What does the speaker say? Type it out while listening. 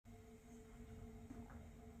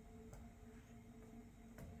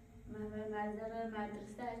نظر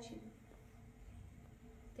مدرسه چی؟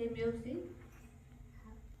 تی میوزی؟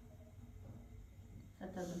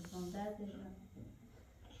 حتی بسان دردش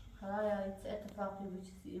خلایا اتفاقی به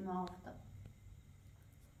چیزی ما افتاد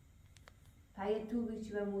پای تو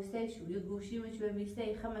بیچ و موسه شو یه گوشی میچ و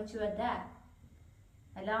میسه خمه چی و ده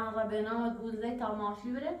الان را به نام گوزه تا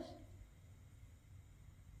ماشی برش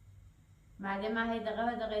مریم هی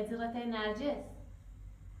دقیقه و دقیقه زیرته نرجس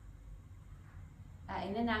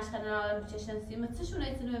اینه نشخه نرالم بچشن سیمه چه شونه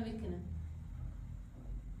ایتونو میکنه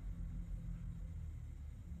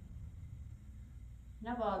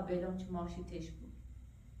نباید بیدم چه ماشی تش بود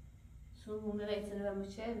سون مونه ایتونو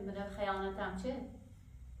بمیچه مده خیانت هم چه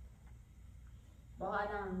با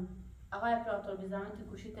الان آقای اپراتور بیزمه تو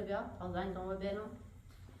گوشی بیاد تا زنگ دامه بینم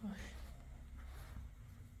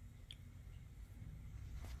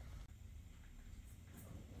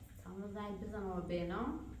تمام زنگ بزنم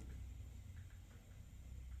بینم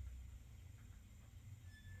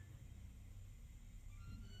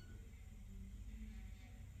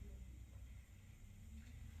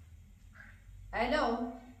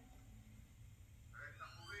الو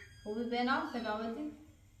خوبی بینام سلامتی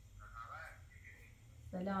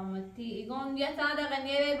سلامتی ایگون یه چند دقیقه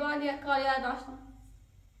نیه بال یک کاری داشتم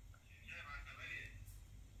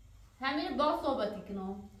همین با صحبتی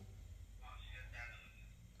کنم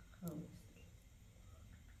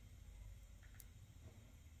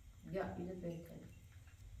یا اینو بکن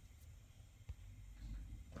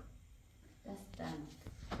دستم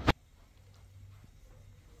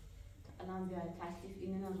الان بیای تکلیف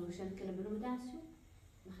اینه روشن کنه برو بدنسو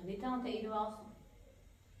نخلیت هم تا ایدو آسون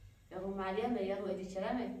یا رو مریمه یا رو ادی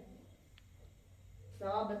چرمه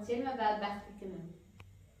صحابت چلمه بعد بختی کنه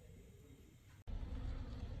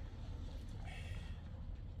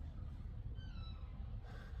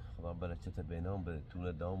خدا برکت بینام به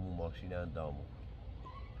طول دام و ماشین اندامو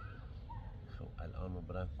خب الان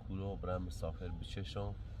برم کورو برم مسافر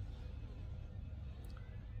بچشم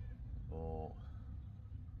و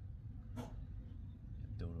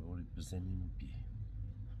دور بوری بزنیم بیه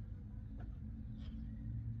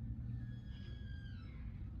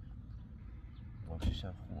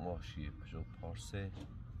ماشیشم خوب ماشیه پژو پارسه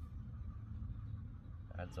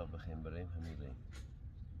ارزا بخیم بریم همین ریم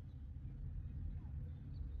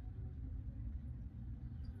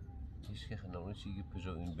هیچ که خنامونه چیگی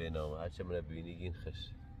پژو این بینامه هرچه منه ببینی این خش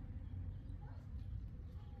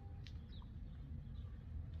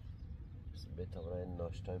بهتا برای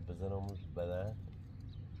ناشتای بزنم بدن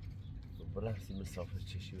و برسی مسافر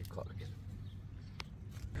چشی و کار کنم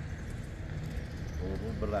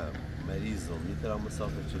و برم مریضم میتونم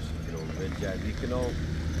مسافر چشی کنم بلجردی کنم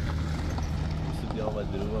بسو بیام و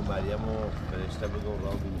درون مریم و فرشته بگم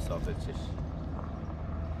راه بی مسافر چشی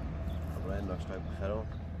برای ناشتای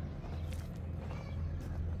بخرم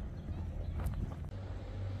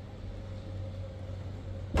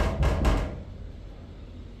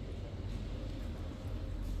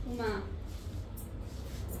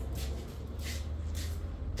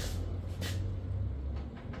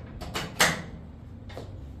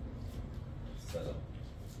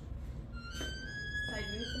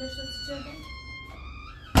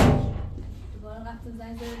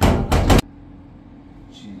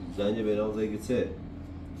زنج بینام زنگ چه؟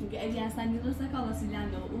 میگه اگه اصلا نیروسه که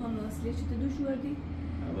واسیلنده و اون هم واسیله چی تو دوش وردی؟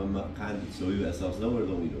 اما من قند سوی به اساس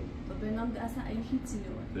نوردم اینو و بینام اصلا این هیچی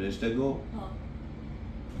نورد فرشته گو؟ ها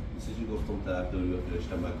مثل چی گفتم طرف داری و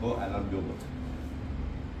فرشته مکو الان بیو بخ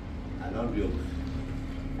الان بیو بخ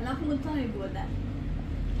الان خمولتانی بوده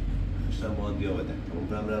خشتم باید بیا بده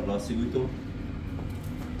اون برم راستی گوی تو؟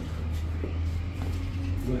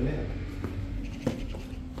 گونه؟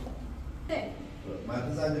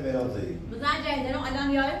 من زنج بینام زدی بزنج ایدنم الان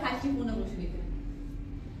یای تشریف اونه روش میکنه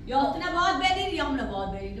یا تو نباید بدید یا من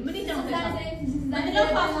نباید بدید من نیتونم تشریف من نیتونم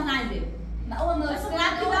خواستم نزدیم نه اون بس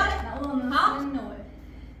رفتی داره ها؟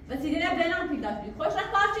 بس دیگه بینام پیداش بید خوش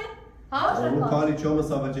رفت کار چه؟ ها؟ اون کاری چون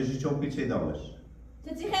مسافر چشی چون پیچه دامش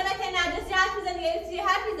تو چی خیلی که ندرسی حرف میزنی یا چی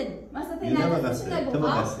حرف میزنی؟ مثلا تی ندرسی چی نگو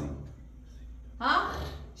ها؟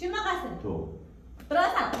 چی مقصری؟ تو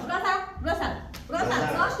براسر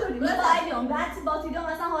راش داری مطایدیم بعد باطیدیم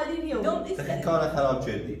مثلا حالی نیو تخیل کار خراب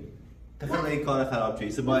کردی تخیل این کار خراب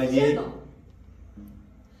کردی سه باید تو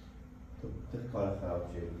تخیل کار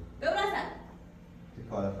خراب کردی براسر تخیل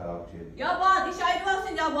کار خراب کردی یا باید ایشایی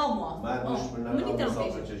دوستین یا با ما من دشمنم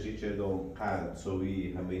مسافر چشی کردم قند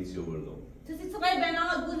سوی همه چیزی بردم تو سی سقای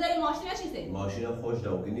بنام گوزه ماشین چیزه ماشینم خوش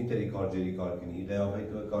دارم که نیتری کارجری کار کنی قیافه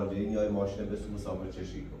تو کارجری نیای ماشین بس مسافر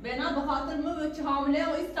چشی کن بنا به خاطر مو چه حامله و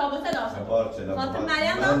استابته داشتم خاطر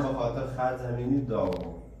مریم من به خاطر خرج زمینی دارم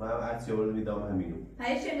من عکسی رو میدم همینو.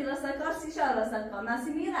 هیچ چی راست کار سیشار راست کار نسی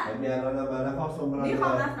میره. همین الان من نخواستم برم.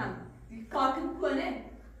 میخوام نفهم. کار کنه.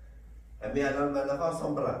 همین الان من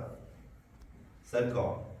نخواستم برم.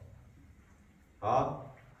 سرکار. ها؟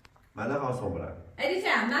 من نخواستم برم.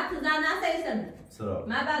 ادیشم من تو زن نسایستم. سرا.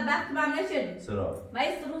 من بعد وقت من نشدم. سرا. من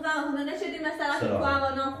است روزم خونه نشدیم مثلا تو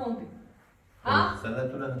قوانام خوندی. ها؟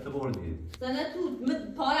 سنتون هت بردید. سنت تو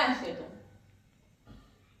پارش شدم.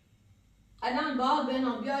 الان با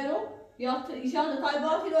بنام بیای رو یا ایشان کار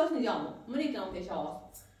باقی روز نیام. منی کنم پیش آواز.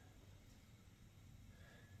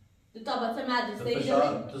 دو تا بچه مدرسه ای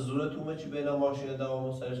داری. تو زور تو چی بین ماشین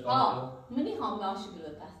دوام سرش کار منی هم ماشین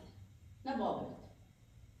داره اصلا. نه بابا.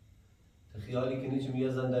 تو خیالی که نیچه میگه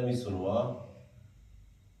زنده میسونو ها؟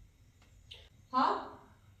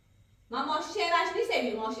 من ماشین شیرش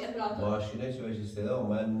نیست ماشین افراد. ماشینه چه بهش استدا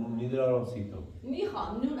من نون ندارم سیتو.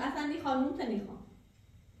 میخوام نون اصلا میخوام نون تا میخوام.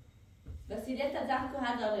 وسیله تا زخم تو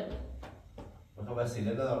هر داره بود. میخوام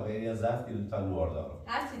وسیله ندارم غیر از زفتی دو تا نوار دارم.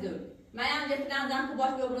 هر چی داری. من هم گفتم زن تو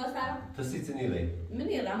باش ببرا سرم. تو سیت نیلی. من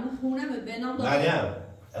نیرم خونه می بنام دارم. مریم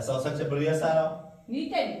اساسا چه بریه سرا؟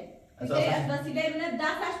 نیتلی. نیتلی از وسیله من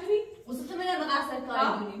دستش بری. وسط من مقصر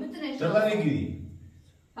کاری کنی میتونی تو نمیگیری.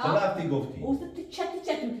 تو رفتی گفتی. وسط تو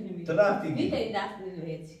چت میتونی بری. تو رفتی. نیتلی دست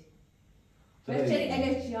نمیدی. بچه‌ای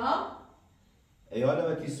اگه چیا؟ ایاله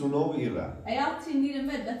و تیسونو بیرا. ایات چی نیرم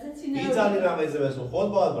دست چی نه. این زنی را میزه بسون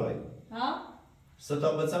خود باید برای. ها؟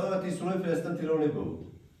 ستا بچه و تیسونو فرستن تیرونی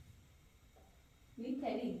بود.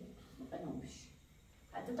 نیتلی. بنامش.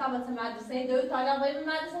 حتی تا بچه مدرسه دوی تالا باید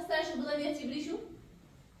مدرسه سرش بودم یه چی بریشو.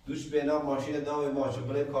 دوش بنا ماشین داوی ماشین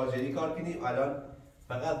برای کارجری کار کنی الان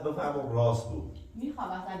فقط بفهمم راست بود.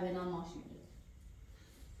 میخوام اصلا بنام ماشین.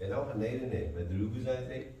 بنا خب نه به دروغ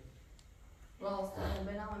زنی. راست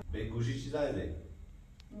بنام. به گوشی چی زنی؟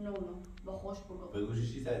 نو با خوش بگو. به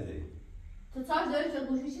گوشی چی زنی؟ تو تاج داری تو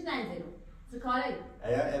گوشی چی زنی رو؟ سکاره.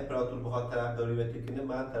 اگر امپراتور بخواد طرف داری بهت کنه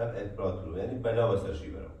من طرف امپراتور یعنی بلا واسه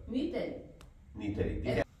برم. میتری. نیتری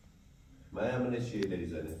دیگه. من همه چیه داری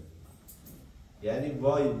زنه. یعنی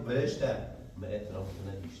وای برشته من اعتراف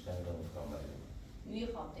کنه بیشتر نمیخوام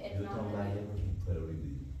میخوام دو اعتراف تا مریم پروری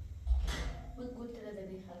دیدی. بود گفت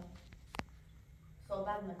زدی خراب.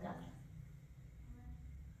 صحبت نکرد.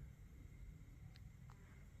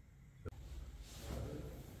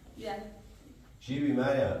 بیا. چی بی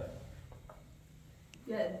مریم؟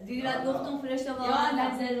 دیگه بعد گفتم فرشته با یا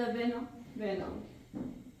نظر و بنام.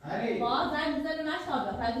 علی. با زنگ بزنه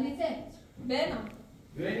مشهاده. فردیته. بنام.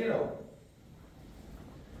 بینی رو.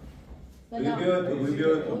 بیا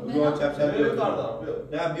تو بیا چپ چپ بیا.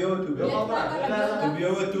 نه بیا تو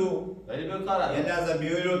بیا تو. ولی بیا کار یه لحظه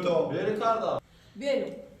بیای رو تو. بیا کار دار. بیا.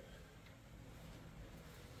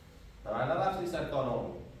 من نرفتی سر کارم.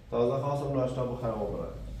 تازه خواستم ناشتا بخرم و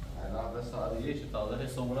برم. الان به ساعت یه چی تازه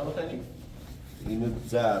حسمونه بکنیم. اینو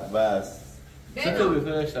زرد بس. چطور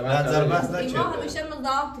بفرشته؟ نه زرد بس نه این ما همیشه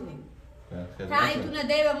مضاعف کنیم. تا ایتونه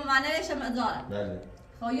دیو ممانعش مزاره. بله.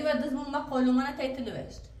 خواهی و دست ما قلومانه تایت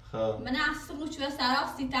نوشت. خب. من اصلا روش و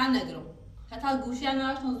سراستی تام نگرم. حتی گوشی هم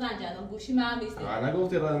نراش نزدن جدم. گوشی من میسته. من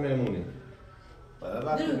نگفتی راه میمونی.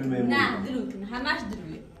 نه دروغ نه همش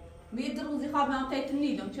دروغه. می دروغی خواب من تایت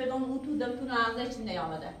نیدم. چه دم او تو دم تو نازش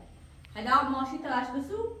نیامده. حالا ماشین تلاش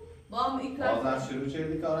بسو با ام ایکلاس. بازم شروع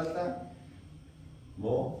کردی کارت؟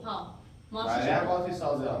 مو؟ ها. ماشین. مریم باتی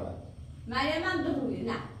سازی آمد. مریم هم دروغی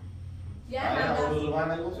نه. یا مریم هم روز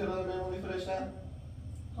من نگفتی راه میمونی فرشته؟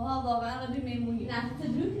 ها واقعا رو میمونی. نه تو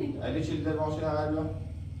دروغ نیست. علی چیلی در ماشین اول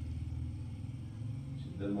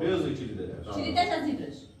بیا. بیازی چیلی در. چیلی داشت از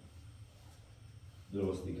ایبرش.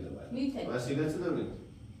 درستی که نباید. میتونی. وسیله چه دارید؟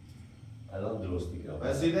 الان درستی که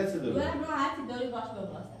نباید. وسیله چه دارید؟ برم راحتی داری باش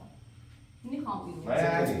ببراسته. میخوام بیرون. من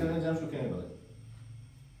هرچی دارین جمع شو کنید باید.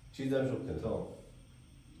 چی دارم شد کنه تو؟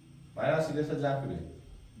 من وسیله چه جمع کنید؟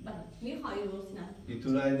 بله. میخوایی روز نه.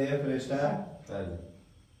 ایتون های نه فرشته؟ بله.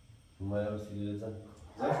 اومده وسیله زن.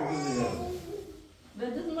 زن شو کنید به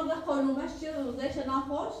دست ما قانونش چیه روزش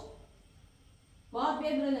نخوش. باید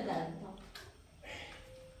بیبره ندارم تا.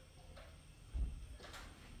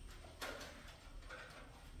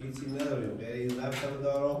 هیچی نداریم غیر این نفسم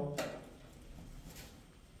دارم.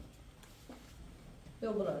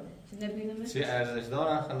 ببره. چه نبینم. چه ارزش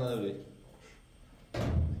دارن خنده نداری؟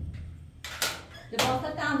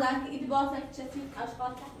 لباسات هم در که این لباسات چطوری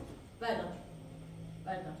اشغال کرد. بردار.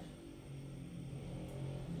 بردار.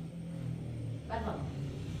 بردار.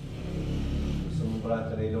 سمون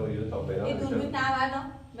برات نیلو یه تا بیرون این میشه. دوربین تا بردار.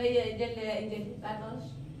 و یه دل بردارش.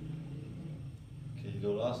 که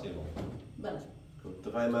دلار سیمون. بله.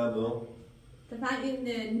 تو خواهی من بدم؟ تفهم این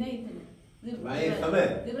نه اینترنت. من این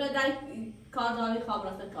همه. دیبره در کار داری خواب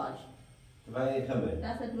راست کارش. و این همه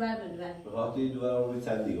دست دوار بدوار به خاطر این دوار رو روی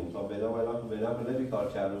چند دیگم تا بنا کنه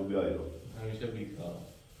بیکار کرده و بیایی رو همیشه بیکار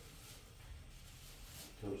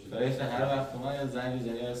فرشته هر وقت اومد یا زنگ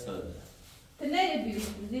جنی استاده تو نه بیرون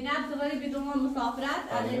زینت دوباره بیرون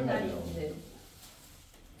مسافرت علیه زنگ بزنی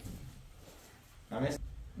همه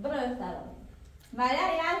برای سلام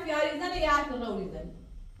مریا یه حرف یاری زنه یه حرف روی زنه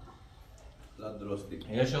لا درستی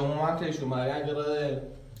یا شما من تیشو مریم گره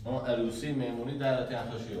اون عروسی میمونی در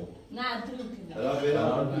تیانتاشیو نه دروکی نه حالا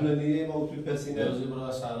بنا کنه نیه ما توی پسینه روزی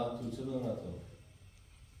برای سلام تو چه دونه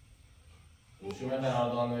تو شما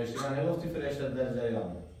قرارداد نوشتی من نگفتی فرشته در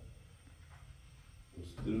جریانه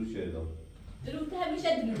درو شدم دروک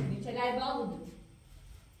همیشه دروکی چه گای باز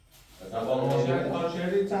درو با ماشین کار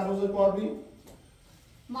شدی چند روز کار بیم؟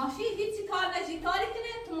 ماشین هیچی کار نشی کاری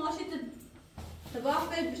کنه تو ماشین تو باق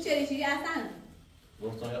به بچریشی یه اصلا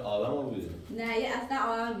گفتم یه آدم رو بیده نه یه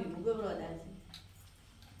اصلا آرام بیمون به برادرزی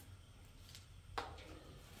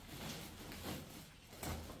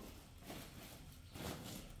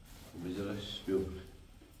بجرش بیور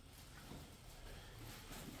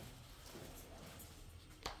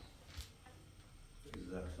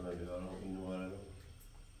زخصنا بیارم اینو وارد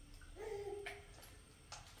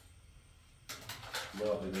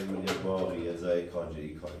باقی یه باقی یه زای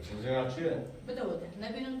کانجری کاری اینجا چیه؟ بده بوده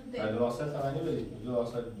نبینم تو دیگه واسه تمنی بدید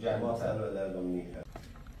واسه ما جمع سر رو دردم نیخه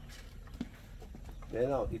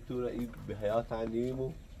نه ای تو ای به حیات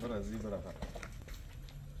عنیمو برازی برا از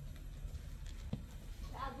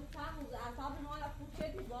اون چند روز اعصاب ما را خوب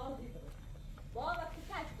شدی باز دیده باز وقتی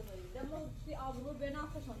کش کنید دم سی آبرو به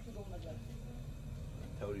نافشان چه گم بزن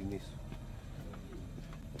طوری نیست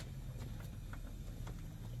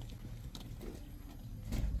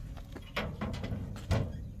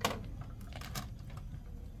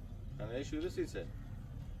نه شروع سیسه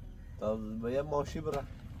تا به یه ماشی بره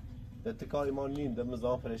ده کاری ما نیم ده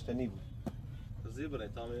مزان فرشته نیم زی برای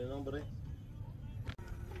تامینان برای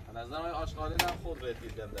نظرم های آشغالی هم خود باید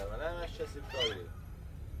دیدم در من همش چه سیب کاری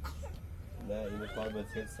نه این کار به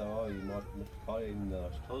سیل سوایی ما کار این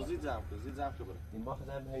نداشت تو زید زم که برای این ما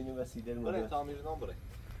خدم هینو وسیله رو برای تامینان برای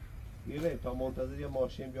میریم تا منتظر یه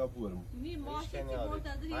ماشین بیا بورم می ماشی که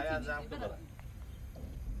منتظر یه های چیزی زم که برای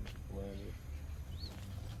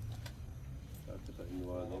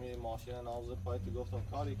برای این ماشین نازه پایتی گفتم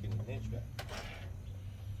کاری کنی نیچ بر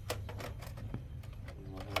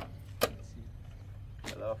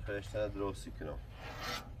حالا فرشته درستی کنم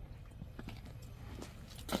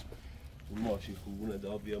اون ماشین خوبونه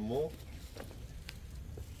دا بیا مو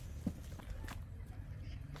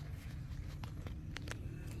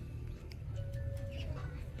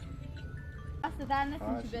دست در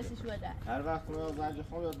نکنی چی بسیش بده هر وقت من زنج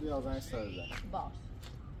خون یاد بیا زنج سر ده باش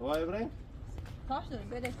وای بریم تاش داری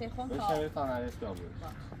بده تیخون بشه تا میتان عریض بیا بریم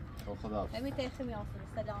باش خدا نمی تیخی میافر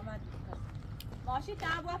سلامت ماشین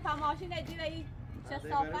تنبوه تا ماشین دیره ای چه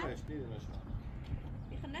صافت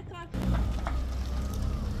بیخ نکار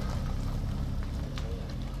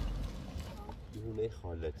دونه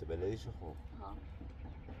خالته بلدیش خوب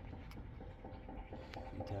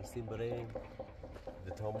این ترسیم برای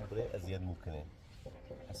دتام برای اذیت میکنه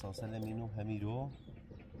اساسا لمینو همی رو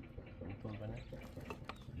میتون بنا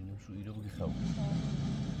اینو شو ایرو بگی خو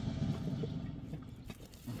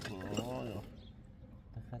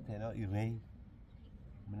دخلت هنا ایری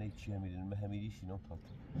من ایچی همیدن ما همیدیش اینا تات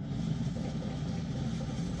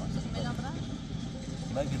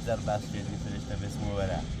ما قد در باس جدی فرشته بسمو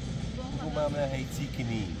برا او مامنا هیچی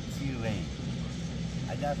کنی سی ری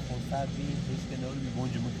اگر خونسر بی هیچ که نوری بی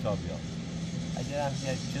بونج مکتابیا اگر هم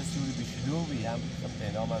کسی روی بیشنو بی هم کم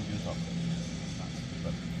تینام هم بیوتا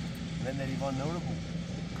من نریوان نورو بود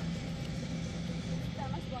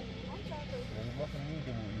نریوان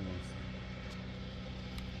خمیدم و ایروز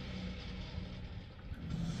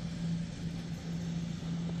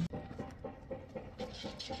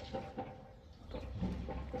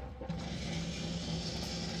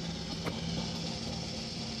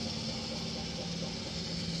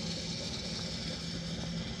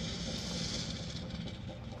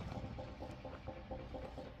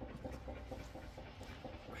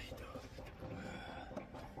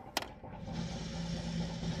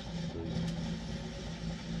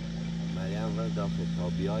داخل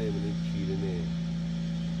تابیای من کیرنه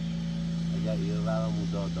اگر این را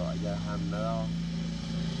مدادا اگر هم نرا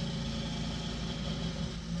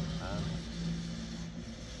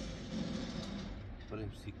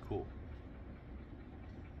بریم سیکو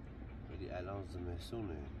ولی الان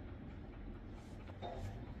زمستونه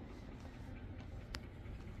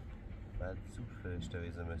بعد زود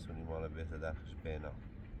فرشته زمستونی مالا بهت دخش بینا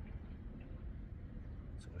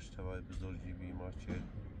سوشتوای بزرگی بیمار چه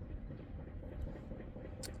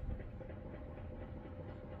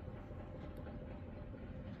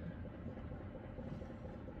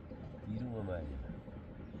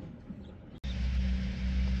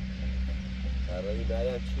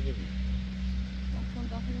اگر چی نبی کن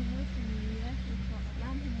داخل موش میره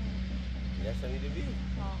میرش هم میری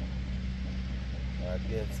باید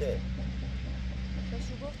بیان سه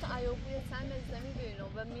بهشو گفتم ایوبوی سن زمین ببینم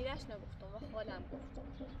و میرش نگفتم و خالم گفتم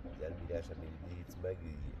گل میرش هم میری هیچ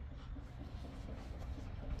مگیریه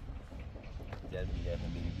گل میرش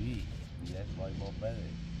هم میری میرش مای ما بده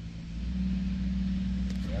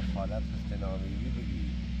گل خالت پشت نامیری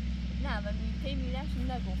بگی نه و میته میرش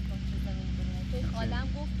نگفتم چه زمین ببینم توی خالم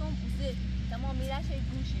گفتم اوزه تمام میرش ای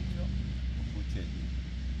گوشی رو خود چه دی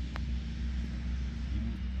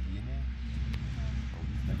یه نه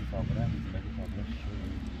مگه کامره شروع بگی کامره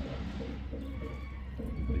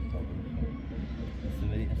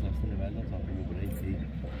سوری اساسا نبرده تا کنو برای خیلی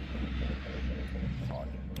خال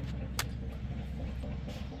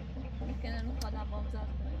میکنه رو خالم بام زد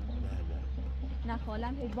کنم نه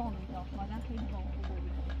خالم هی بام میداد خالم هی بام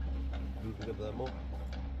خوبی دور بگه بدم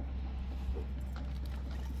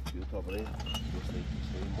بیو تا برای دوسته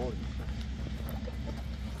مول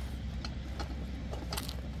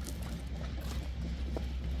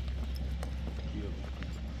بیو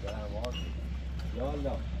برم آرد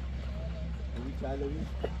یالا خوبی کلوی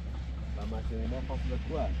و مشنی ما خواست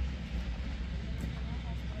بکوه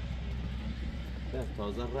نه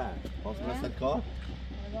تازه رد خواست مثل کار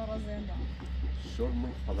شرم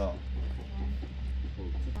خدا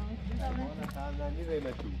ما نخواهندنی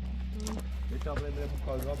ریمه تو یه تا برای میره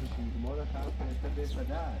کارگاه بشیم ما نخواهند کنسته بیسته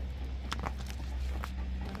در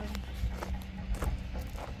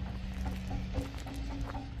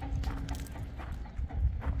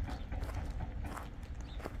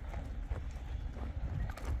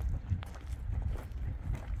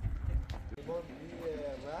ایمان دیگه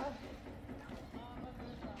رفت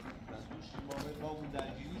از اون شیمامه با اون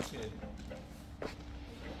درگیری چه؟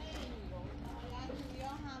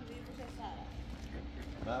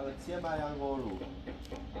 مرتی مریم قارو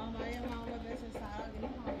مریم قارو بشه سرا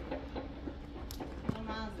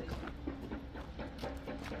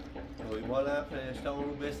توی مال فرشته اون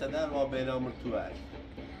رو بستدن و بینامون تو هست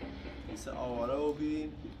ایسا آواره رو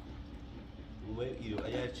بیم اومه ایرو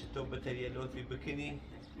اگر چطور بتر یه لطفی بکنی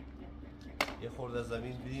یه خورده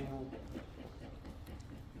زمین بدیم و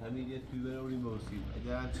همین یه توی بروریم برسیم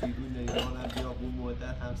اگر هم چیدون نریمان هم بیا بون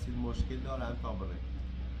مدت همسید مشکل داره هم تا بره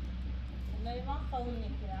لیوان قوی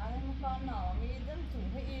نکنه همه مکان نام میدم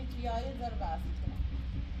تو هی چیای زرباست کنه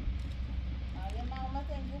آیا مامت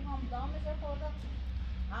اینجور هم دامش خورده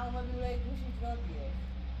همه بیوره گوشی جا بیه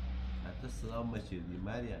حتی سلام مچیردی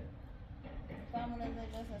مریم تامون از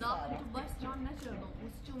جسد داخل تو باش ران نشدم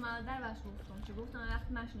اوز چی اومده در بش گفتم چه گفتم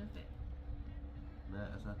وقت مشنفه نه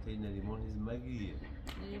اصلا تی نریمان نیز مگیه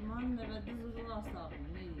لیوان نبده زور آساب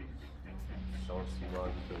میدید شانسی ما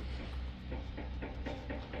تو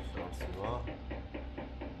شانسی ما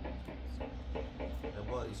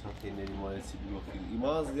نبا ایشان تی نریمان رسیدی گفتی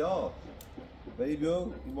ایمان زیاد ولی بیو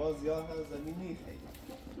ایمان زیاد هم زمینی خیلی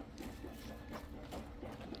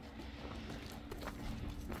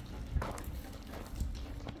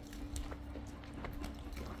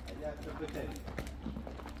اگر تو بکنی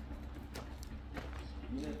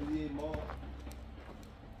اینه دوی ما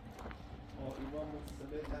ایمان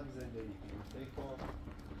مستمر هم زندگی کنیم فکر کن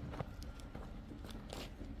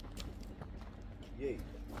یک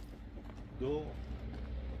دو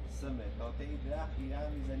سمه تا تا این درخت ایره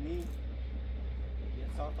هم میزنیم یه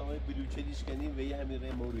ساعت همه بلوچه دیش کنیم و یه همین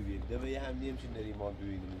ره موری بیم ده و یه هم نیم چی نریمان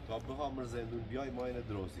دویدیم تا بخوام زندون بیای ما اینه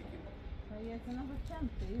درستی کنیم یه تنه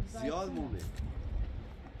با زیاد مونه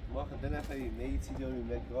ما خده نفریم نه ایچی داریم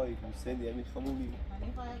نه گاهی دوستن یه همین خمونیم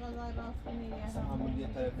منی خواهی غذای راست کنی اصلا همون یه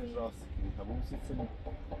طرفش راست کنیم همون سیستم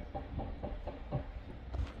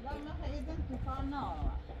لما خیدن تو کار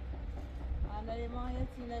نارم حالا ما یه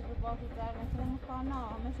چیله که با تو در مثل کار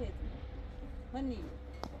نارم شد منی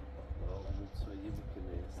اون سویی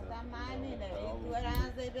بکنه تا معنی داره تو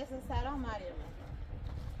رنزه بس سرا مریم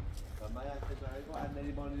و من یه تجاری با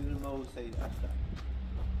اندری بانی رو ما و سید هستم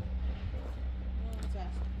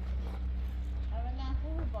اولا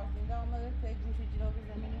خوب باشیم دا آمده که گوشی جلو به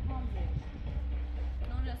زمینی هم زیر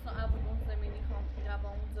نون رسا ابو زمینی خوام ربا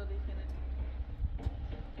اون زاده کنه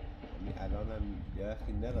یعنی الان هم یه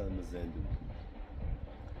وقتی نقدم زندون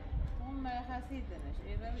اون مرخصی دنش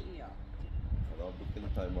ایره و ایا خدا بکنی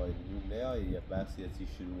تای مایی رو نیایی یه بحثی ازی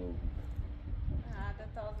شروع بود حتی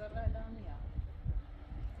تازه رهدان یا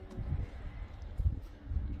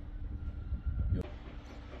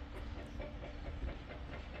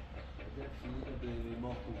اگر چیزی به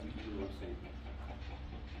ما خوبی رو سید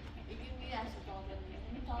بگیم میرش تازه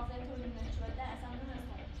میگه تازه توی نشده اصلا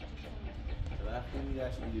نمیستم وقتی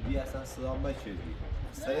میرش میگه اصلا صدا مچردی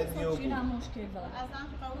سرت چی میو هم مشکل داره اصلا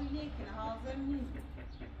قوی نیکنه حاضر نیست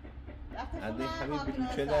عندي همین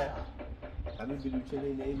بلوچه همین بلوچه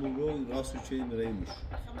اینه این رو راست رو چه میرایمش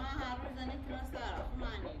شما هر روز زنی ترانسفر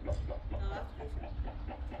معنی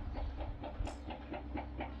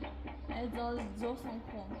زوسون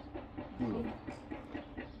کن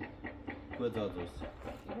کجا دوست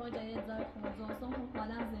با جای خون زوسون کن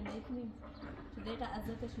خانم زندگی کنیم چه دقیقه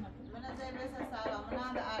ازتش نکنیم من از این بسه سلام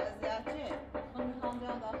من از ارزیت چه؟ من میخوام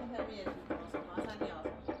بیام داخل همیه اصلا نیاز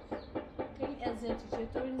خیلی ازیتی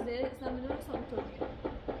چطور این زیر اسلام بدون اسلام تو دیگه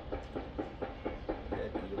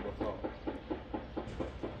بخواه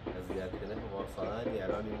ازیت کنه که واقعا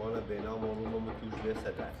یران ایمان بینا مروم توش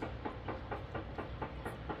رسده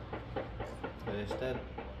فرشته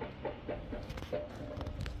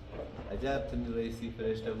عجب تنی رئیسی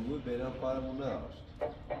فرشته بود بینا کارمون نداشت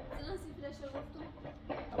رئیسی فرشته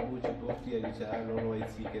گفتم ابو چه گفتی اگه چه الان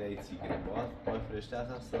رئیسی کنه باز فرشته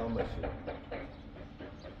اصلا سلام باشه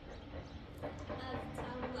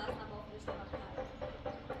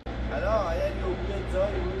حالا اگر یه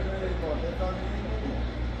جایی بود باده تان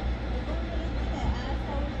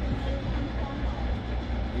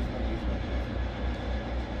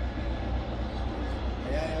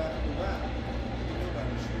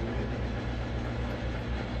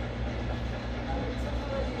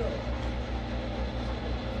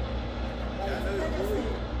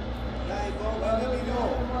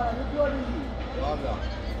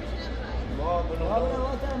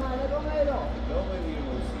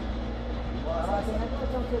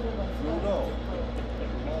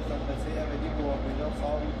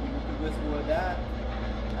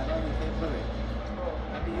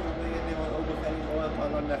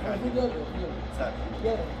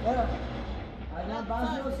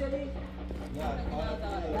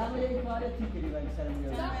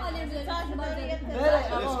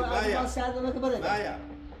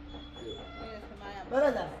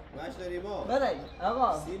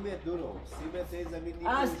سیمت دورو سیمت زمین نیست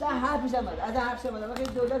اصلا حرفش آمد از حرفش آمد وقتی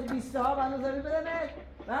دولت 20 ها بنا زمین بده نه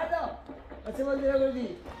مردا واسه ما دیگه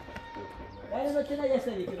گردی یعنی ما چه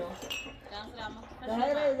نگشتیم کنو ده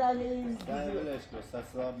هر زمین بلش کن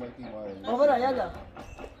سسراب مکی ماره آورا یالا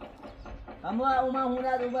اما اومد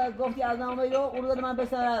هنر گفتی از نام رو اون رو من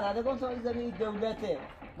بسر رده گفتم این زمین دولته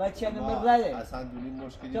و چه نمر رده اصلا دونی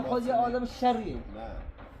مشکلی تو خودی آدم شریه نه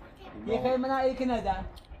یه خیلی من ای که ندن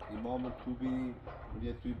امام تو بی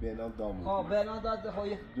یه توی بینام دامون ها بنا داد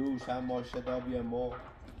خوی دوش هم ماشه دا بیا ما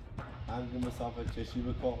هنگ مسافر چشی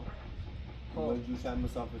بکن و جوش هم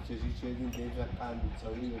مسافر چشی چیدیم دیجا قند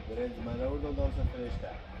چایی و برنج من رو داشتم فرشته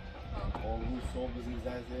اون روز صبح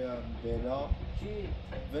زنگ بینا چی؟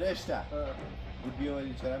 فرشته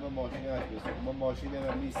بیایی چرا من ماشین هست بسید ما ماشین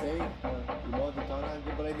هم نیسته ما دوتان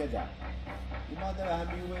هم برای نده ما در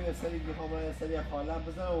همین وی سری میخوام برای سری خالم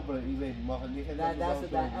بزنم و برای ایوه ما نیخه نه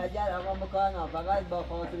دست در اگر آقا مکانا فقط با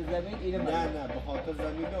خاطر زمین اینو نه به خاطر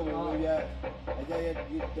زمین نه و اگر یه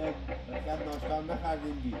رکت ناشتام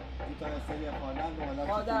نخردیم بی این تا سری خالم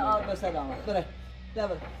و خدا آب بسلامت بره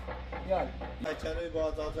دبر یاد چرا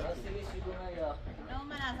باز آزاد نو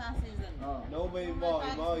من از سیزن نو بی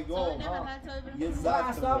ما یه زفت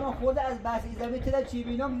اصلا خود از بس زمین تلا چی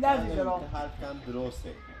بینم لرزی جرام حرف کم درسته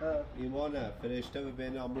ایمان فرشته به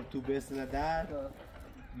بین امر تو بسنه در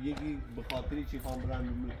یکی به خاطری چی خوام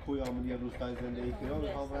برم کوی آمون یه روستای زندگی کنم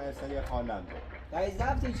میخوام برای سری خالم دایی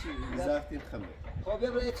زفتی چی؟ زفتی خمه خب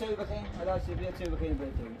بیا برای چوی بخین حالا چی بیا چوی بخین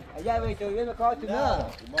برای توی اگر برای توی بیا بکار تو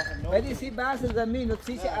نه ولی سی بحث زمین و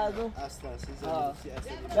سی چی از اون اصلا سی زمین سی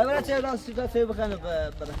اصلا بیا برای چوی راست چوی بخین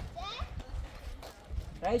برای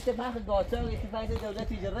رئیس اتفاق قاطع و اتفاق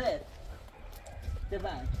دولتی جرد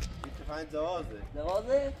اتفاق زوازه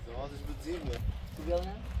زوازه؟ زوازش بود زیمه تو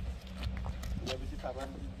بیاونه؟ یا بیشی طبعا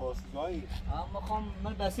پاسگاهی اما خواهم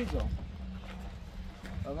من بسید رو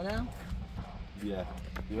ببینم؟ بیا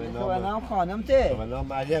تو نام خانم ته تو نام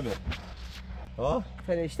مریمه ها؟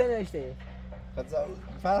 فرشته نوشته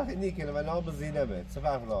فرقی نیکنه و نام زینبه چه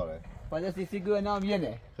فرق داره؟ باید سیسی گوه نام یه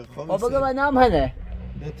نه خب بگو و نام هنه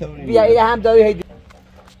بیا بیا این هم داری هیدی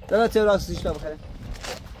داره چه راستیش تا بخیره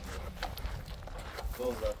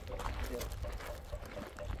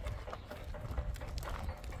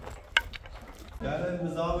یعنی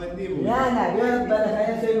مزاوت نیمون نه بیا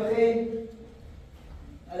بالاخره چه بخیر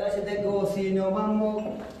الان شده گوسی نومم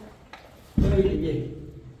بیا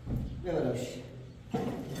بیا براش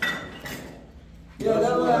بیا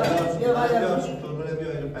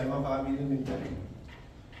پیمان فقط میدونیم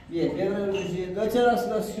بیا براش دو چه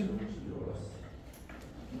راست شد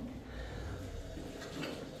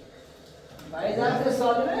برای زفت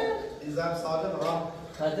سالمه؟ این زفت سالمه ها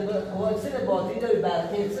خاطر خواه سنه باطری داری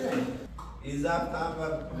برخیل سنه این زفت هم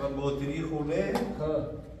و باطری خونه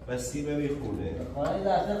بس سیب میخونه خانه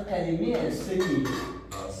دفتر قدیمیه سنی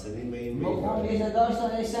سنی به این مقام میگه یه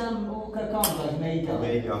داشتن ایشم او که کام داشت میتا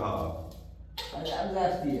میگه ها از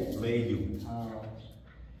رفتیه میلیو آه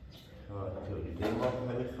دیم ما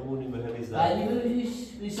همین خمونی به همین زن بعدی برویش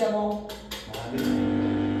بیشما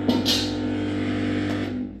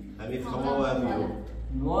همین خمو و همیو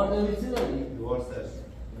نوار داری چی داری؟ دوار سرس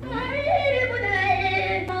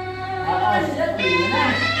عاشق بودی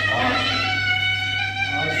نه؟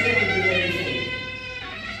 عاشق بودی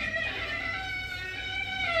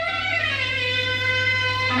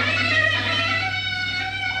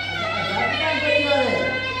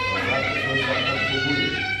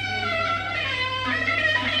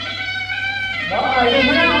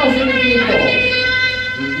داری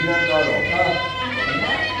دوربینم دارم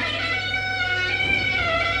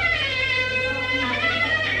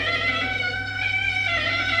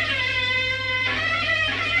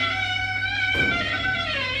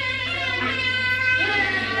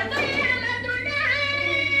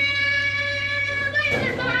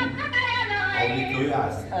آمریکایی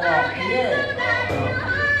هست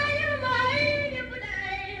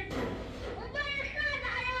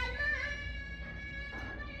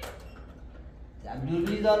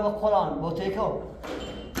دوربین دار با قرآن با تکو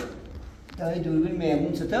داری دوربین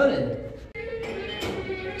میمون چطوره؟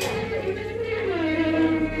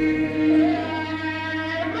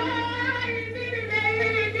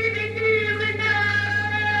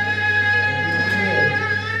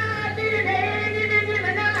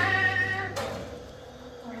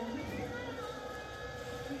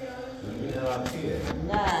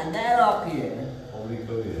 نه عراقیه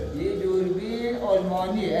آمریکاییه یه دوربین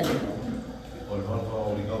آلمانیه آلمان تا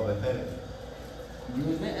آمریکا بهتره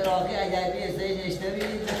دوربین عراقی اگر بیه زیر نشته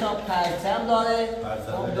بید دو تا پرچم داره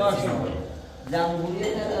خب داشتم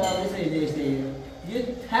جمهوریت عراقی زیر نشته یه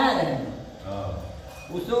تره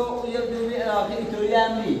او یه دوربین عراقی اینطوری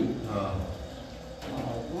هم بید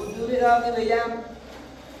او دوربین عراقی بگم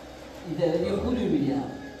اینطوری یه خودی بگم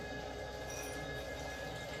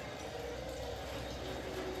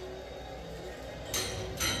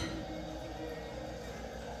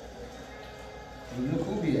دوربین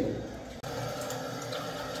خوبیه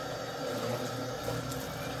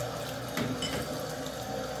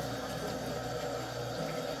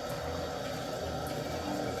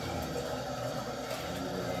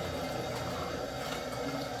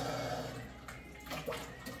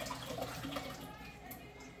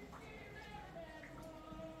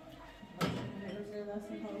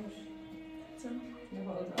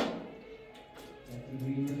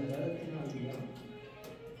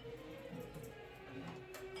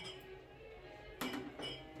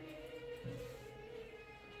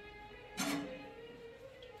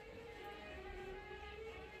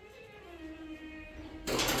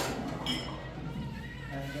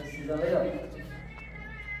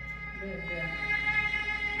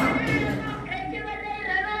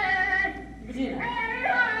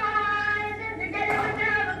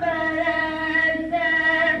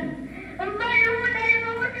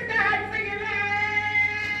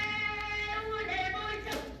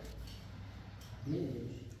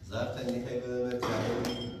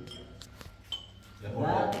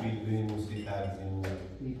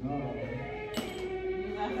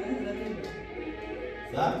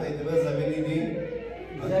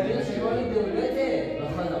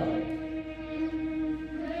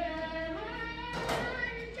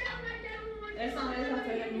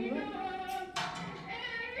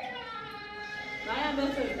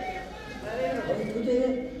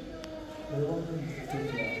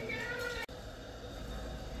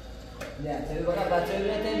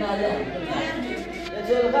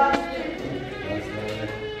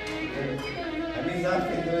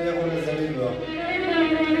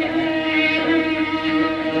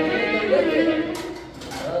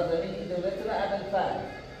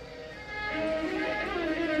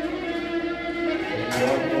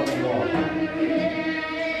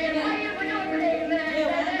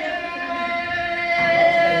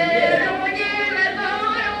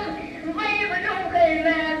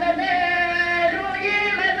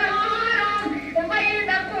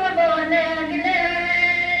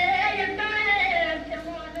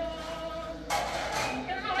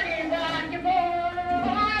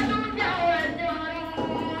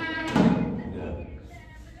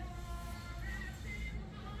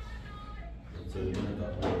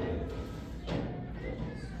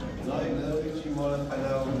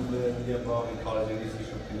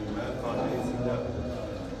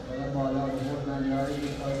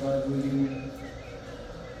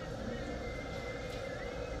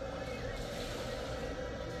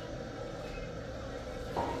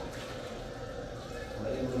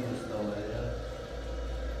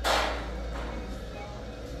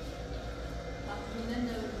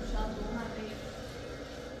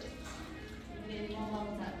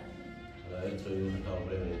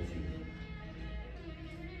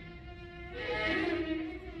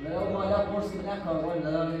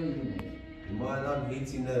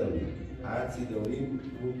هیچی نداری هرچی داریم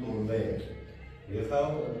اون تنبه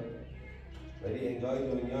میخوام ولی انگار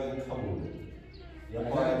دنیای کمونه یه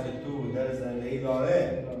پایت تو در زندگی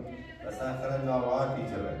داره بس آخر ناراحتی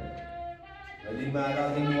چرا ولی من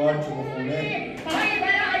الان این وار چه بخونه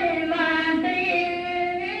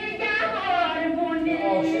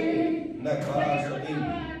نه کار عاشقی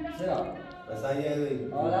چرا؟ مثلا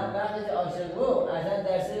یه آدم وقتی عاشق بود اصلا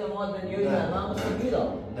درسه ما دنیای من موسیقی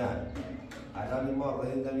دارم نه الان ما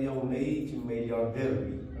رسیدم یه اونه‌ای که میلیاردر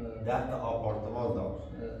بود 10 تا آپارتمان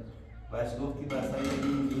داشت بس گفتی مثلا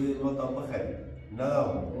یه ما تا بخریم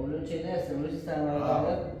ندارم اونو چه نسته اونو چه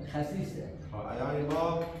سرمایه خسیسه الان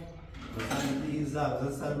ما مثلا این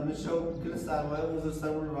زبزه سرمونه شو کل سرمایه موزه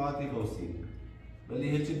سرمون راحتی خوستیم ولی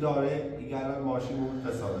هیچی داره دیگه الان ماشین مورد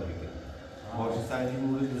تصادفی کرد ماشین سنجی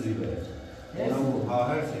مورد زیبه اونمون ها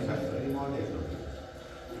هر چی خسته ولی ما نشد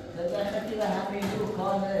در خطی و همین رو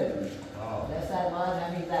کار نداریم در سرمایه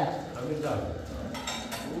همین دست همین داره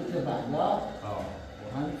اون تو بندار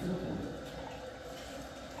و همین تو خود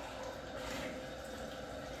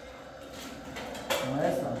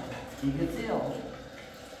مایستان دیگه چی رو؟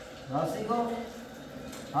 راستی گفت؟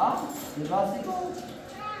 ها؟ دیگه راستی گفت؟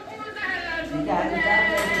 دیگه همین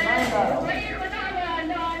دست من دارم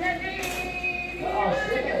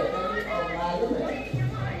عاشقه معلومه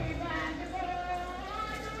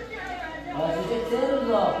راستی که 3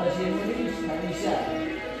 روزا پشیمونیش همیشه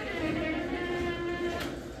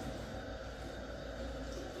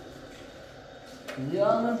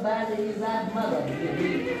زیاد من بعد این زهر مدام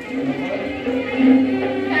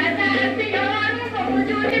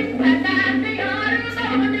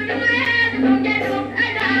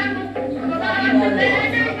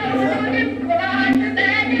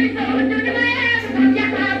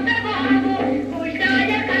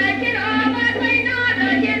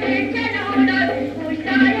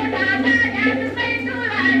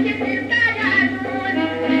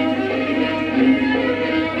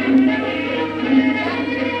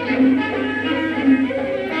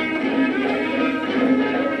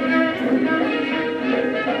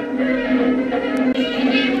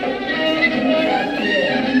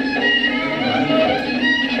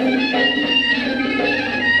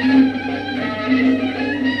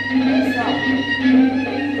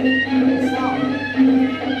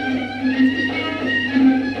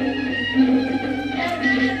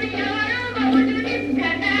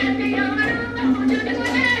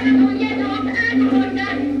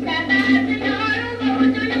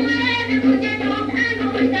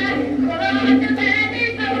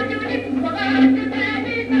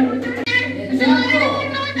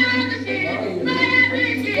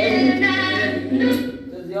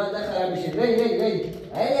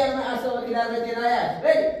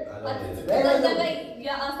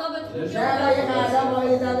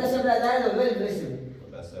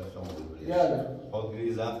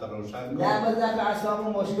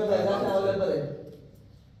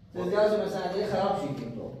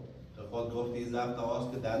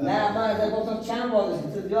نه من از گفتم چند بار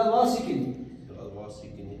رسید تو زیاد واسی کنی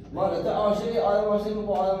مالا تو عاشقی آدم عاشقی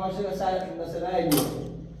با آدم عاشق سر مثلا ایو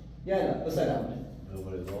یالا بسلام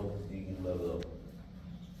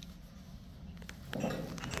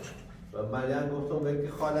و مریم گفتم بگی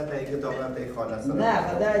خالت ایگه دارم تی خالت سر نه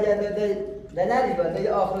خدا نری با دی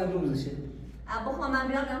آخر روزشه ابو خواهم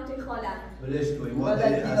بیارم توی خالت بلش کوی ما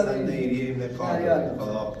داری اصلا نیریم نکار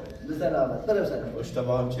خدا بسلامت برم سلام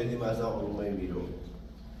اشتباه هم چدیم از آن علومه میرو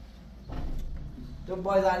تو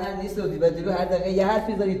باید آنها نیست و دیگه هر دقیقه یه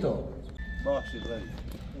حرفی داری تو باشی بری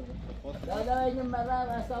دادا اینو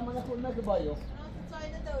مرا سامان خود نکه بایو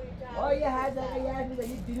آیه هر دقیقه یه حرفی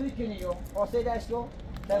داری دیروی کنیو آسه داشتو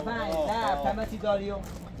تفنگ نه تمتی داریو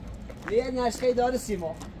یه نشقه داره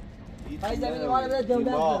سیما های زمین مال بده دولت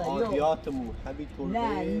بده آدیاتمون همین طور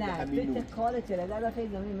نه بیت کار چرا در خیلی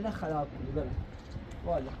زمین من خراب کنی بله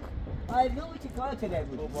والا های نو چی کار چرا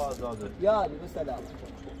بود تو باز آده یادی بسلام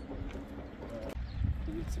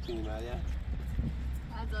دیگه چی کنی مریم؟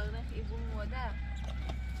 از آدم ایبون مادر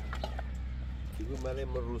دیگه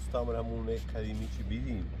مریم روستا مرمونه قدیمی چی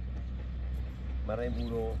بیدیم مریم او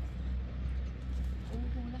رو اون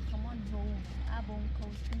بونه خمان بوم ابوم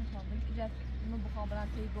کوچین خواهم اگر من بخوام برم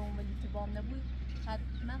توی بوم ولی تو بام نبود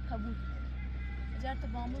من قبول اگر تو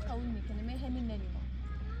بامو قبول میکنه من همین نمیمم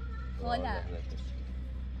خاله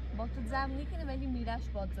با تو زم میکنه ولی میرش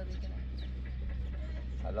باد زده کنه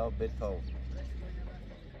حالا بتاو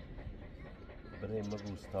بریم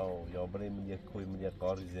روستا یا بریم یک کوی من یک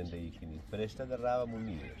قاری زندگی کنیم فرشته در رومون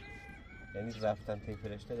میره یعنی رفتن تی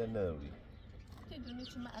فرشته در نداری تدونی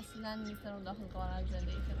چون من اصلا نیستم داخل قاره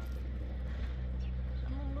زندگی کنم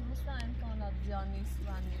اما اون روستا امکانات زیاد نیست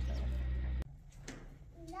و نیستم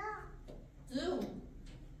زو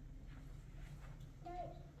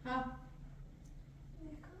ها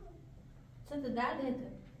صدق درد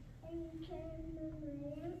هده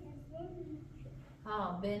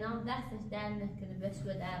ها بینام دستش در نکنه بس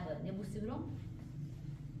و در نبوسی برون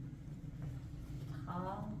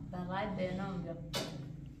ها برای بینام بیم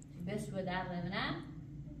بس و در بمنم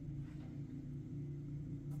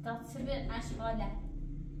تصيب أشغاله.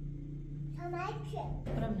 تمام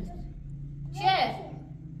چه؟ برمت. چه؟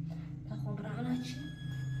 تخون برمت چه؟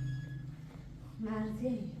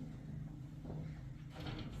 مرزی.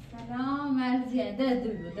 سلام مرزی. در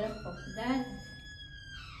دوی بود. در خوب.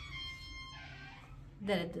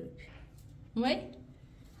 در دوی. وای؟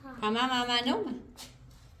 ماما نومه.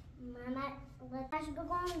 ماما وقتش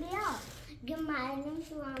بگم بیا. گم معلم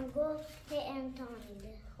شوام گفت که امتحان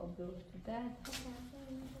میده. خب درست در.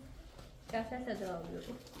 کافه صدا بیو.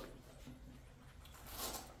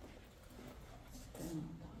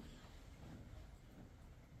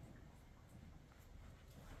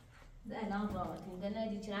 الان راتين دنا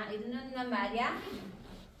دي كنا إذن مريم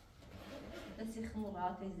بس يخمو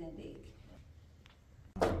راتين زنديك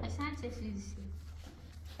عشان تشيل شيء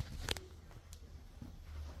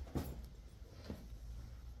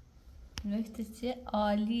نکته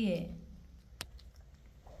عالیه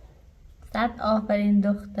صد آفرین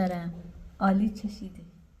دخترم عالی چشیده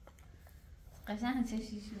قشنگ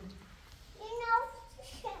چشی شد این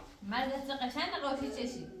آفشه مرد قشنگ نقاشی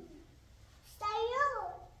چشی سیو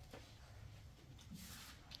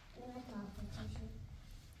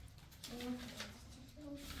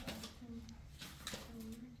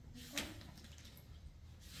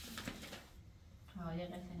های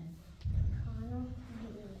قشنگ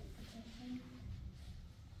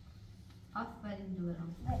آفرین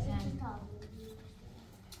دورم قشنگ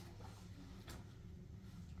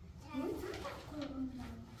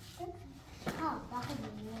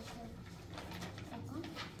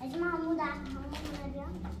از محمود همون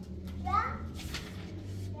نبیم یا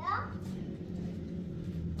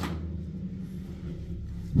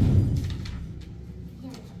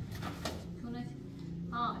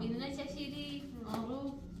اینو چشیدی؟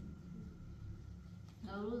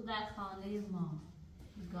 نوروز در خانه ما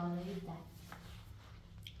نگاره در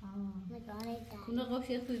کنه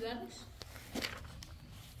قفشه توی برش؟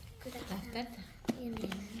 دفتر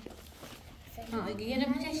اگه یه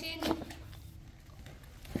نمی چشید؟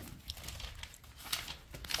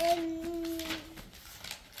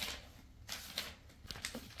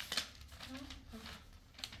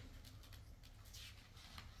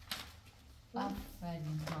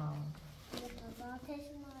 آفرین ها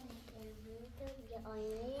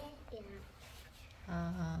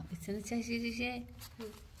ایتونه چشیدیشه؟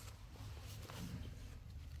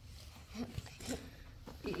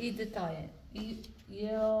 ای دوتایه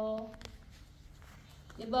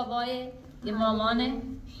یه بابایه یه مامانه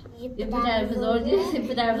یه پدر بزرگه یه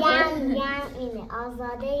پدر بزرگه یم اینه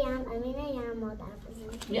آزاده یم امینه یم مادر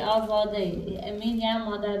بزرگه یه آزاده یه امین یم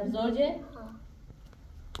مادر بزرگه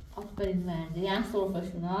آفرین مرده یه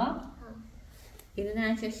صرفشون ها اینو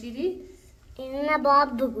نه چشیدی؟ اینو نه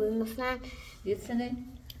باید بگوی مثلا یه سنه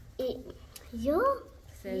یو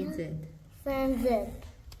سنزد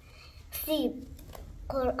سیب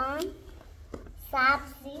قرآن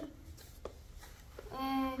سبزی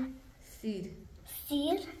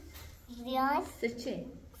سیر ریاض سرچه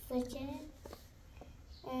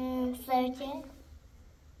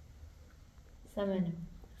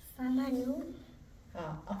سمنو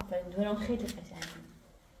آفرین دورم خیلی قشنگه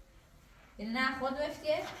اینو نه خود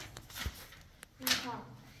بفتیه؟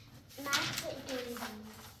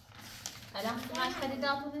 الان خودش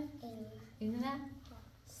خریداتونه؟ اینو نه؟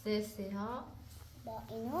 سه ها با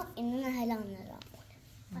اینو نه هلان نرام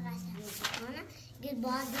فقط همین کنه گل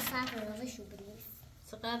باز به صفر روشو بریز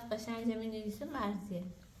چقدر قشنگ می نویسه مرزیه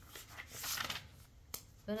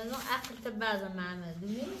به نظر عقل تا بعض معمل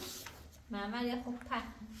دومی معمل یه خوب پخ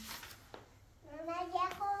معمل یه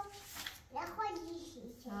خوب جیشی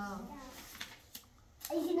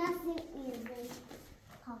ایجی نفسی میزه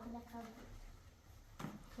کامل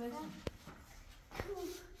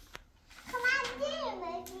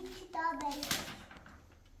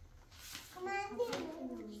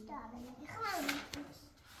Comandime kitapları.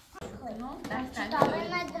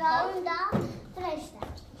 Kitabına dağında tıraşlar.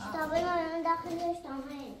 Kitabına önünde kılıyorsun.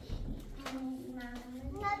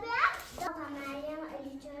 Ne be? Kamerayı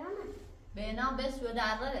açıyorum. بینام بس و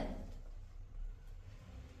دره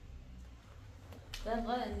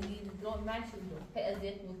دره نگید دو ماشي دو هي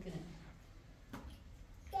ازيت ممكن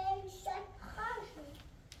Gençler karşı.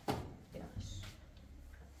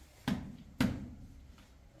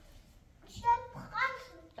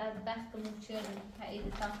 بعد بحث مشير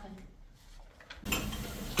تعيد طاقة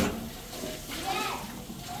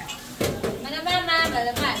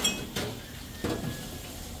ولا ماشي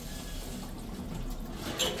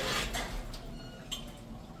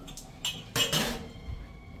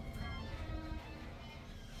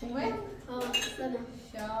وين؟ سنة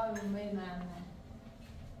شاي ومي معنا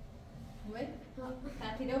وين؟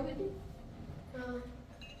 تعطي لو بدي؟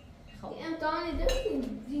 انت انا درسي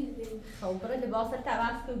جديد خبر اللباس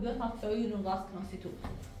تبعك وبيا تطوير وغاس نسيتو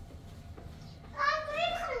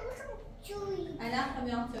انا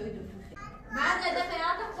خميات سوي دوشي بعد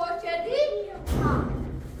دفعاتك خوش كردی؟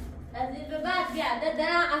 از این به بعد بیا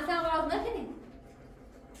درم اصلا باز نکنی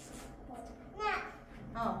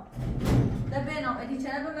نه ده بینام ادی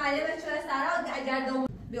چرا به مریه به چرا سرا اگر دوم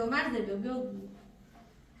بیو مرده بیو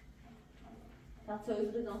تا سوی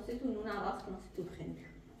بده نسیتو نون عوض نسیتو بخینی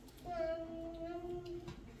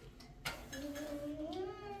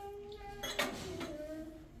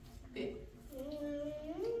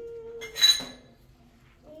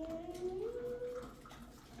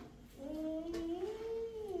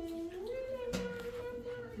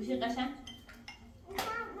بشین قشنگ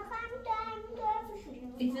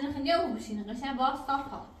ایتونه خیلی او بشین قشنگ با صاف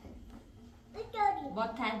ها با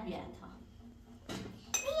تربیت ها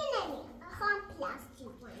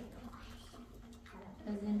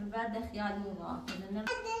از این به بعد خیال موقع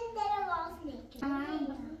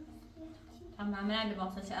تمام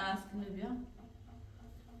لباسش عوض کنه بیا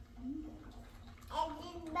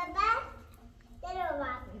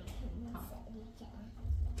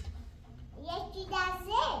یکی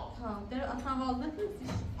دسته ها در اصلا باز نکنیش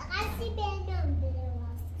قصی بینام داره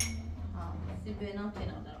ها قصی بینام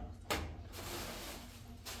کنار داره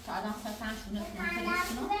تا آدم ستن شونه کنه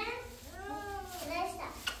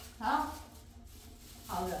ها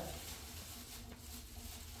حالا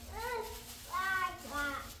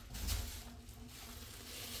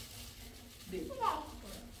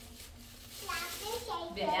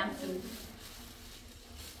بیایم تو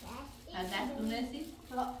از دست دونستی؟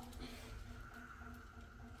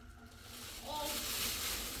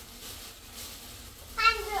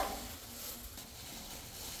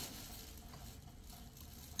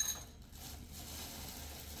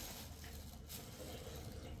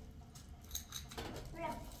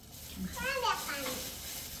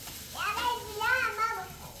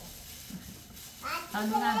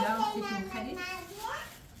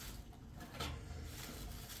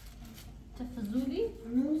 تفضولي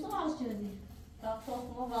نو صراحة شدي راح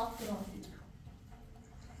مرة في راسي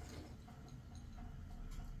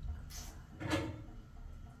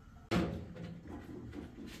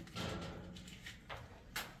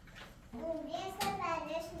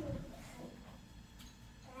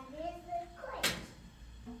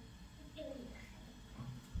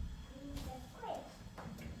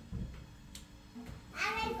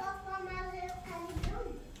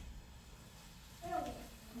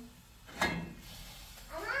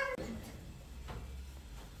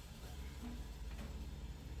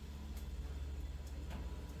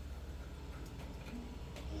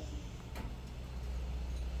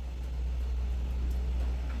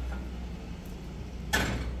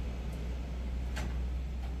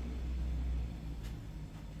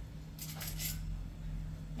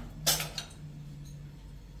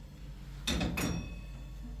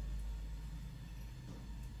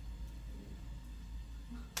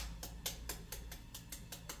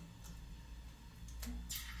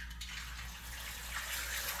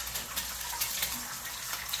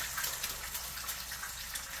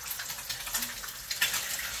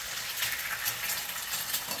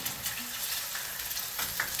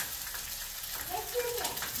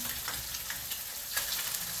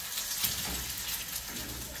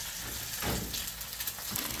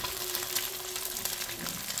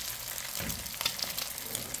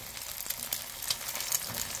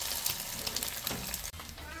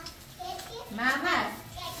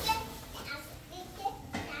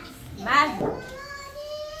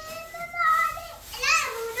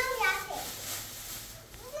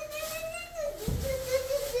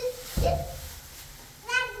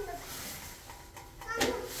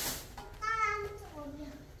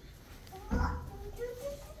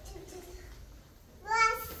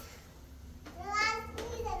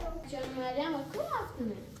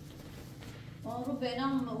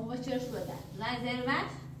چرش بده زن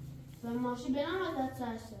زرمش و ماشی برام ازت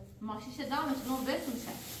سرشه ماشی شدامش نون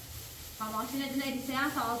بسوشه ها ماشین ادنه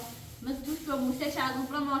دیسیان تا مثل توش به موسه شاید اون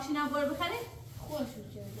برا ماشین هم بار بخره خوش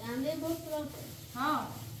شد انده بخورم ها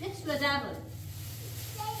بس بده بره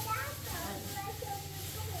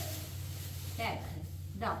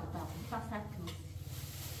دابو فصل کنی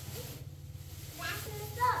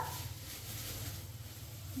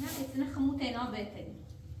نه ایتونه خموت اینا بهتری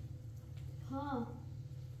ها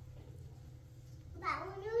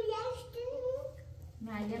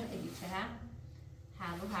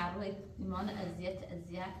هر روی ایمان اذیت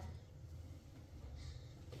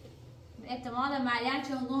احتمال مریم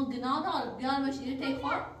چون گناه دار بیان بشیره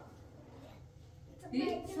تیخور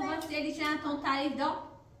شما سیلی چند تون تعریف دار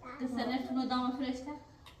که سنفتون رو دام فرشته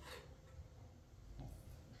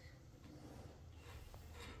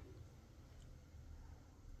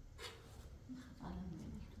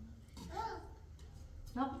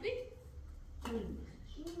نقبی؟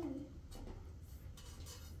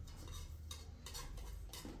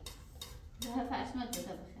 ده فرشمت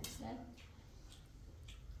بده بخشته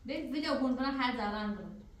ویدیو بون برن هر زران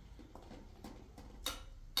برن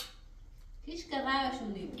هیچ که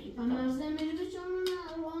روشون نیست مرزه میری به چون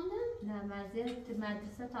روانده؟ نه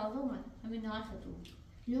مدرسه تازه اومد همین نهای خطور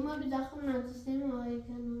یوم بی داخل مدرسه ماهی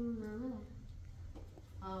کنون نمه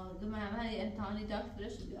دو محمد امتحانی داشت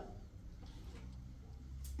فرش بیا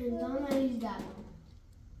امتحان 18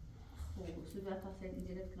 خوب سوبر تحصیل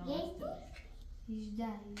اینجلت کنم 18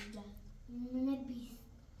 من 20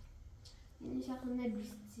 یعنی شخص نه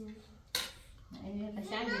 20 این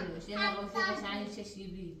قشنگی باشه یه نقاشی قشنگی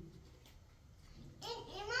چشیبی این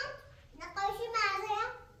ایمان نقاشی مرزه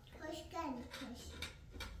خوشگلی کشی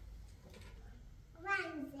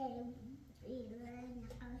منظر بیرون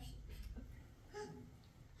نقاشی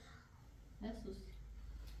نسوس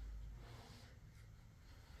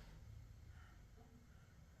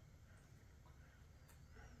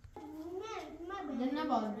ده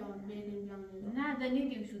نباید جان بریم جان نه ده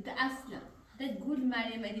نگیم شد ده اصلا ده گل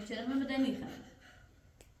مریم ادی چرا من بده میخوام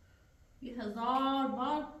 1000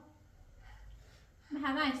 بار من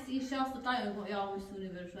همه 30 60 تا یا مسئولی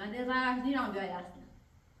برشون ده راه دیرم بیای اصلا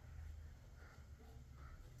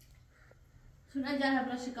چون اگر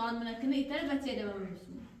هبلا شکایت منه کنه ایتر بچه ده من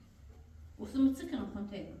مسئول وسم تسکنم خم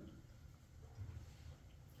تیگم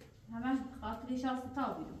همش خاطری 60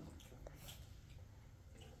 تا بیدم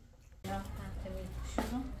یا تمام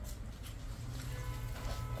شنو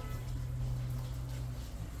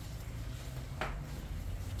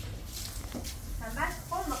همش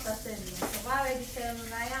خون مقصدی. خب باید دیگه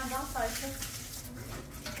مریم دام پایش